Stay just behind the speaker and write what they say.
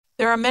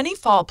There are many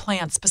fall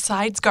plants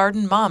besides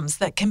garden mums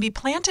that can be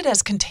planted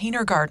as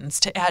container gardens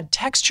to add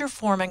texture,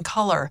 form, and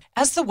color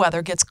as the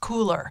weather gets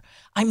cooler.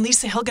 I'm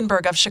Lisa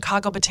Hilgenberg of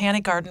Chicago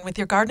Botanic Garden with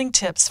your gardening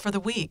tips for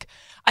the week.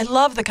 I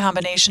love the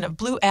combination of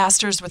blue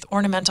asters with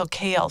ornamental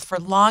kale for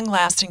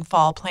long-lasting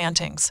fall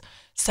plantings.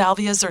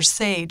 Salvias or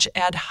sage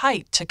add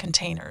height to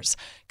containers,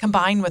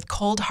 combined with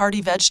cold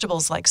hardy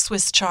vegetables like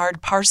Swiss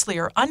chard, parsley,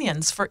 or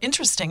onions for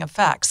interesting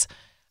effects.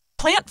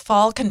 Plant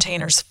fall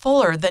containers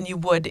fuller than you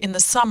would in the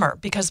summer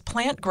because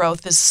plant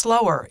growth is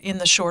slower in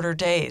the shorter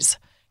days.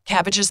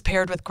 Cabbages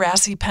paired with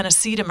grassy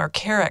Pennisetum or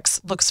Carex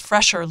looks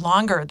fresher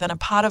longer than a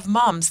pot of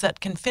mums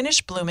that can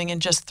finish blooming in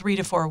just 3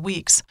 to 4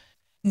 weeks.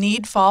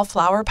 Need fall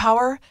flower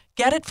power?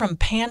 Get it from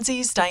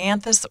pansies,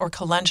 dianthus, or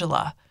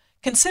calendula.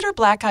 Consider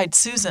black-eyed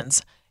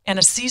Susans and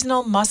a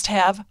seasonal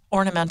must-have,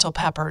 ornamental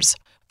peppers.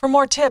 For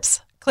more tips,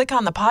 click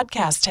on the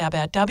podcast tab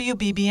at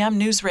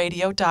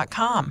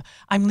WBBMNewsRadio.com.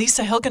 I'm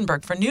Lisa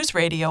Hilgenberg for News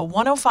Radio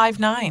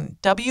 105.9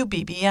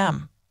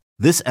 WBBM.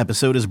 This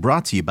episode is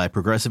brought to you by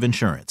Progressive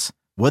Insurance.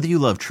 Whether you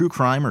love true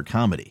crime or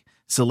comedy,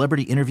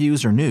 celebrity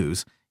interviews or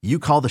news, you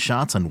call the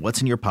shots on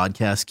what's in your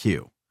podcast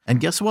queue. And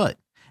guess what?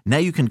 Now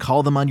you can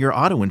call them on your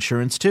auto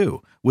insurance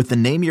too with the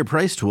Name Your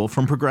Price tool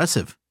from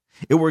Progressive.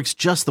 It works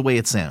just the way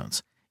it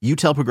sounds. You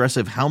tell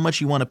Progressive how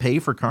much you want to pay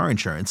for car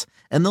insurance,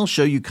 and they'll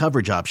show you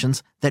coverage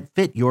options that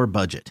fit your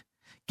budget.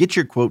 Get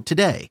your quote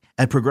today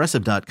at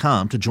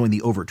Progressive.com to join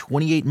the over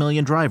 28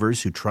 million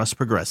drivers who trust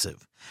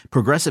Progressive.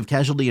 Progressive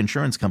Casualty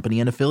Insurance Company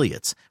and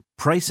Affiliates.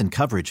 Price and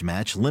coverage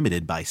match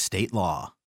limited by state law.